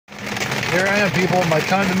Here I am, people, in my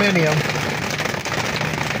condominium.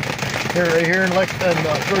 Right here in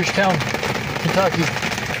Georgetown, Kentucky.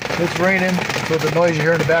 It's raining, so the noise you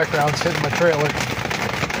hear in the background is hitting my trailer.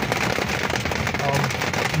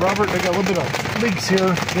 Robert, I got a little bit of leaks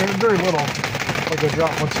here. They're very little, like a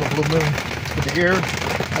drop once in a blue moon. But the air,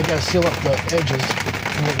 I gotta seal up the edges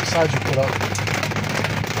and where the sides are put up.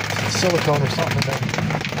 Silicone or something there.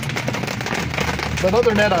 But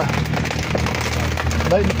other than that,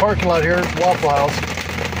 night in the parking lot here at Waffle House.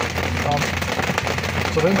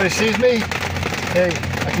 So if anybody sees me, hey,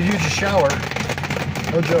 I could use a shower.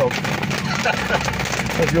 No joke.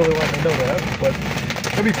 If you really want to know that, but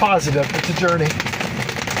it'll be positive. It's a journey.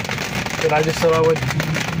 But I just thought I would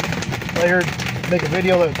later make a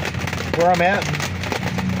video that where I'm at,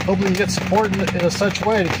 and hopefully you get support in a such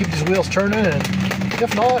way to keep these wheels turning. And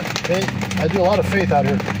if not, hey, I do a lot of faith out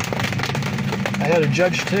here. I had a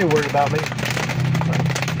judge today worried about me.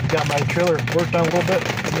 Got my trailer worked on a little bit,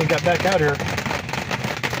 and then got back out here.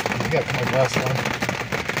 I got my glasses on.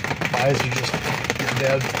 My eyes are just getting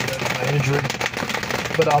dead. My injury.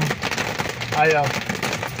 But I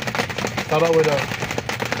thought I would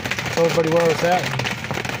tell everybody where I was at.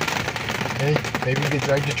 And, hey, maybe get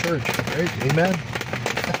dragged to church. Right? Amen.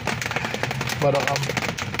 But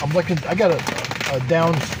I'm looking. I got a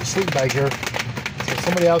down sleeping bag here. So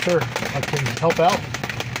somebody out there can help out.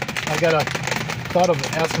 I got thought of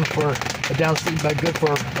asking for a down sleeping bag good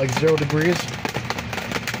for like 0 degrees.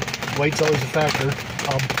 Weight's always a factor.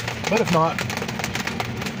 But if not,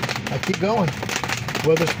 I keep going.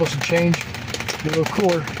 Weather's supposed to change, get a little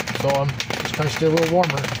cooler, so I'm just trying to stay a little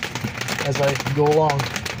warmer as I go along.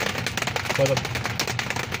 But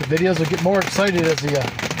the videos will get more excited as you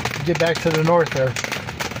get back to the north there.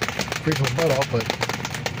 Freezing my butt off, but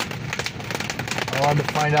I wanted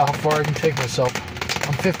to find out how far I can take myself.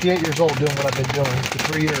 I'm 58 years old doing what I've been doing for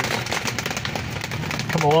 3 years.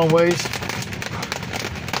 Come a long ways,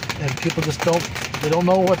 and people just don't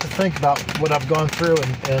know what to think about what I've gone through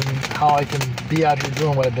and how I can be out here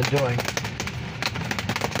doing what I've been doing.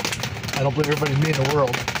 I don't believe everybody's me in the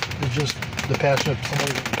world. It's just the passion of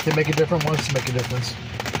somebody can make a difference, wants to make a difference.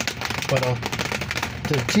 But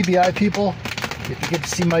to TBI people, if you get to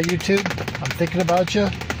see my YouTube, I'm thinking about you.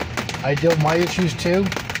 I deal with my issues too.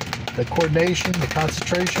 The coordination, the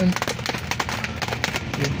concentration,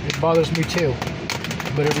 it bothers me too.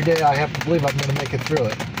 But every day I have to believe I'm going to make it through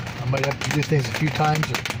it. I might have to do things a few times,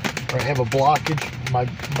 or I have a blockage. My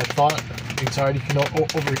thought, anxiety can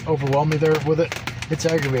overwhelm me there with it. It's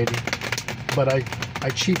aggravating, but I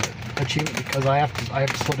cheat it. I cheat it because I have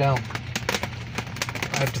to slow down.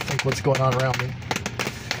 I have to think what's going on around me.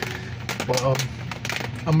 Well,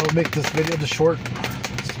 I'm gonna make this video just short,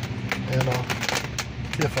 and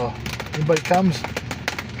if anybody comes,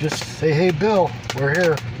 just say, "Hey, Bill, we're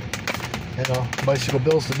here." And Bicycle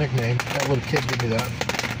Bill's the nickname. That little kid gave me that.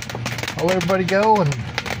 I'll let everybody go and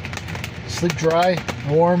sleep dry,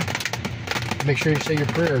 warm. Make sure you say your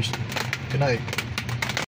prayers. Good night.